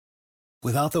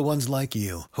Without the ones like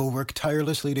you, who work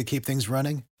tirelessly to keep things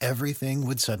running, everything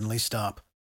would suddenly stop.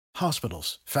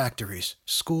 Hospitals, factories,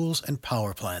 schools, and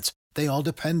power plants, they all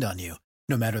depend on you.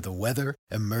 No matter the weather,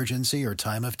 emergency, or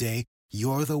time of day,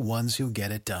 you're the ones who get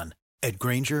it done. At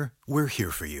Grainger, we're here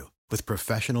for you with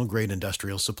professional-grade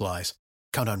industrial supplies.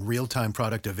 Count on real-time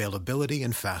product availability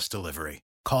and fast delivery.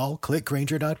 Call,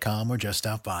 clickgrainger.com, or just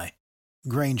stop by.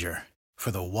 Grainger, for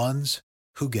the ones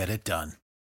who get it done.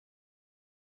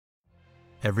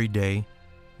 Every day,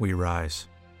 we rise,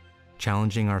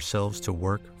 challenging ourselves to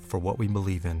work for what we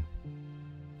believe in.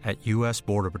 At U.S.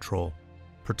 Border Patrol,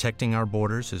 protecting our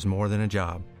borders is more than a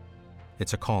job.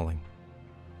 It's a calling.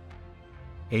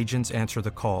 Agents answer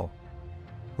the call,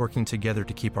 working together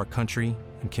to keep our country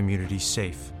and communities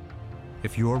safe.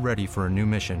 If you're ready for a new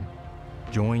mission,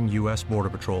 join U.S.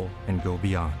 Border Patrol and go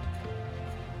beyond.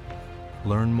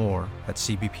 Learn more at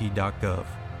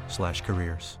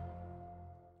cbp.gov/careers.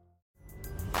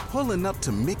 Pulling up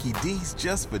to Mickey D's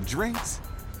just for drinks?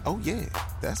 Oh yeah,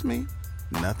 that's me.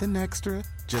 Nothing extra,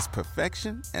 just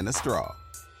perfection and a straw.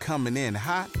 Coming in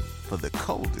hot for the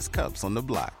coldest cups on the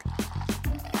block.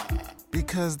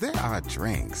 Because there are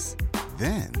drinks.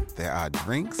 Then there are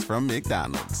drinks from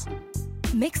McDonald's.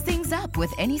 Mix things up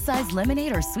with any size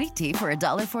lemonade or sweet tea for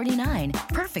 $1.49.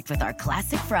 Perfect with our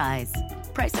classic fries.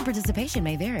 Price and participation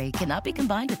may vary. Cannot be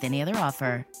combined with any other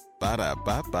offer.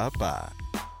 Ba-da-ba-ba-ba.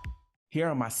 Here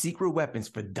are my secret weapons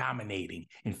for dominating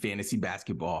in fantasy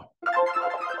basketball.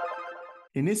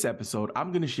 In this episode,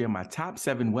 I'm going to share my top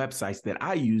 7 websites that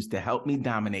I use to help me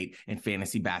dominate in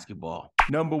fantasy basketball.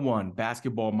 Number 1,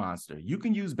 Basketball Monster. You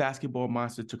can use Basketball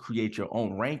Monster to create your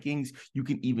own rankings. You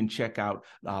can even check out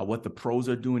what the pros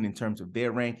are doing in terms of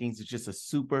their rankings. It's just a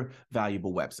super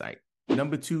valuable website.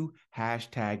 Number 2,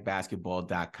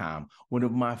 #basketball.com, one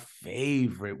of my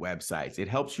favorite websites. It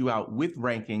helps you out with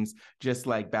rankings, just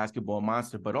like Basketball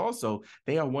Monster, but also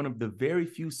they are one of the very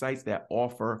few sites that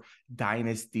offer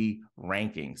dynasty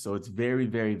rankings. So it's very,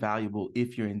 very valuable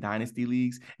if you're in dynasty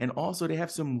leagues. And also they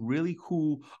have some really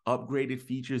cool upgraded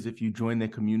features if you join their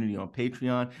community on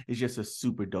Patreon. It's just a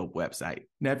super dope website.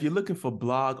 Now, if you're looking for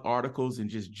blog articles and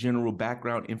just general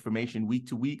background information week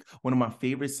to week, one of my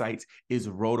favorite sites is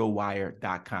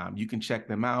RotoWire.com. You can check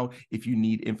them out if you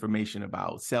need information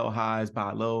about sell highs,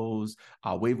 buy lows,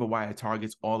 waiver wire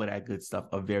targets, all of that good stuff.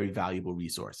 A very valuable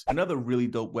resource. Another really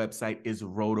dope website is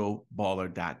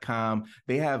rotoballer.com.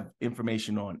 They have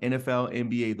information on NFL,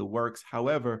 NBA, the works.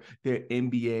 However, their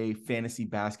NBA fantasy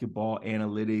basketball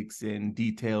analytics and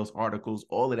details, articles,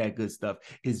 all of that good stuff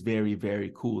is very,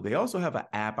 very cool. They also have an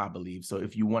app, I believe. So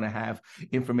if you want to have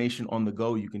information on the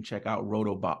go, you can check out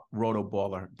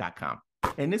rotoballer.com.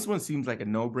 And this one seems like a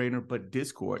no-brainer, but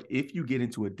Discord. If you get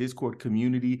into a Discord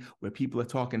community where people are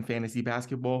talking fantasy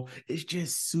basketball, it's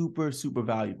just super, super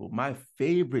valuable. My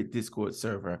favorite Discord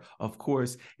server, of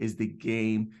course, is the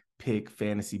Game Pick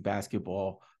Fantasy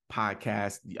Basketball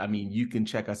podcast. I mean, you can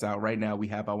check us out right now. We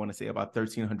have, I want to say, about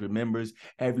 1,300 members.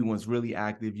 Everyone's really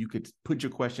active. You could put your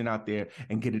question out there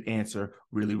and get an answer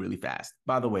really, really fast.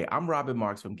 By the way, I'm Robin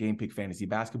Marks from Game Pick Fantasy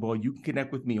Basketball. You can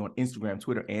connect with me on Instagram,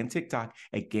 Twitter, and TikTok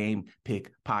at Game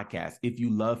Pick Podcast. If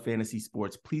you love fantasy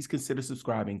sports, please consider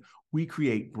subscribing. We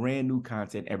create brand new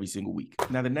content every single week.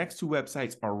 Now, the next 2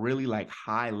 websites are really like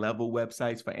high-level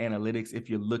websites for analytics. If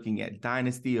you're looking at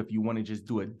Dynasty, if you want to just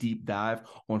do a deep dive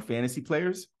on fantasy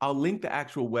players, I'll link the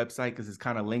actual website because it's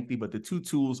kind of lengthy, but the 2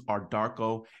 tools are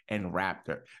Darko and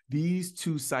Raptor. These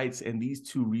 2 sites and these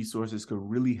 2 resources could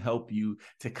really help you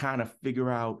to kind of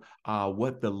figure out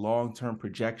what the long-term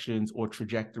projections or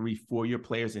trajectory for your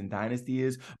players in Dynasty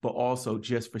is, but also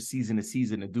just for season to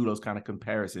season to do those kind of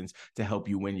comparisons to help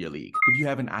you win your league. If you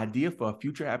have an idea for a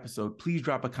future episode, please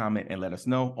drop a comment and let us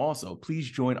know. Also, please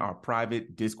join our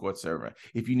private Discord server.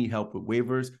 If you need help with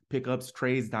waivers, pickups,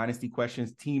 trades, dynasty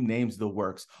questions, team names, the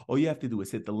works, all you have to do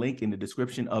is hit the link in the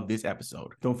description of this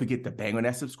episode. Don't forget to bang on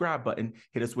that subscribe button,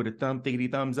 hit us with a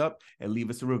thumbs up, and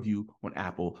leave us a review on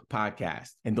Apple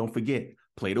Podcasts. And don't forget,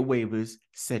 play the waivers,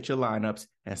 set your lineups,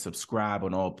 and subscribe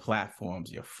on all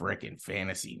platforms, you freaking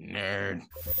fantasy nerd.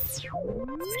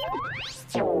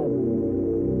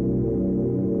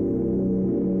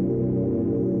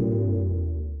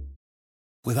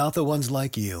 Without the ones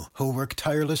like you, who work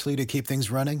tirelessly to keep things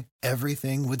running,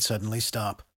 everything would suddenly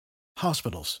stop.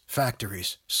 Hospitals,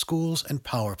 factories, schools, and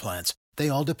power plants, they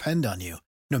all depend on you.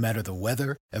 No matter the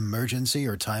weather, emergency,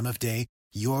 or time of day,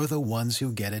 you're the ones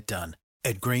who get it done.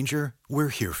 At Grainger, we're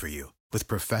here for you with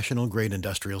professional-grade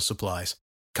industrial supplies.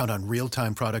 Count on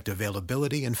real-time product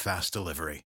availability and fast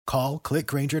delivery. Call,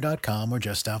 clickgrainger.com, or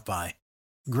just stop by.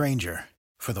 Grainger,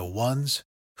 for the ones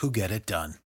who get it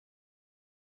done.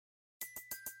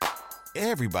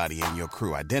 Everybody in your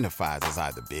crew identifies as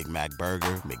either Big Mac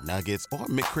Burger, McNuggets, or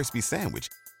McCrispy Sandwich.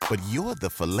 But you're the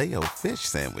Filet-O-Fish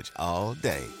Sandwich all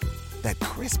day. That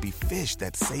crispy fish,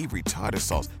 that savory tartar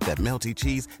sauce, that melty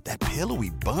cheese, that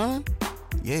pillowy bun.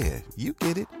 Yeah, you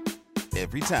get it.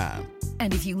 Every time.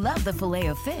 And if you love the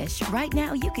Filet-O-Fish, right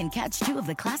now you can catch 2 of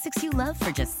the classics you love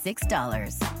for just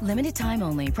 $6. Limited time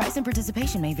only. Price and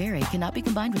participation may vary. Cannot be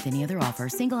combined with any other offer.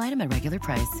 Single item at regular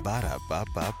price.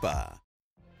 Ba-da-ba-ba-ba.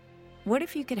 What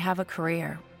if you could have a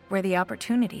career where the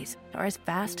opportunities are as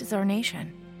vast as our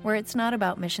nation, where it's not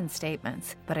about mission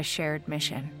statements, but a shared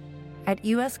mission? At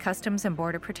U.S. Customs and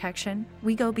Border Protection,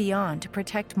 we go beyond to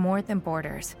protect more than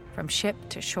borders. From ship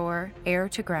to shore, air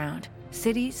to ground,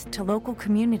 cities to local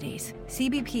communities,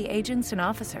 CBP agents and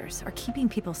officers are keeping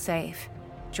people safe.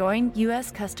 Join U.S.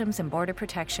 Customs and Border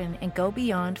Protection and go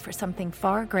beyond for something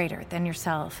far greater than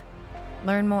yourself.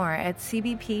 Learn more at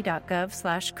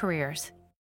cbp.gov/careers.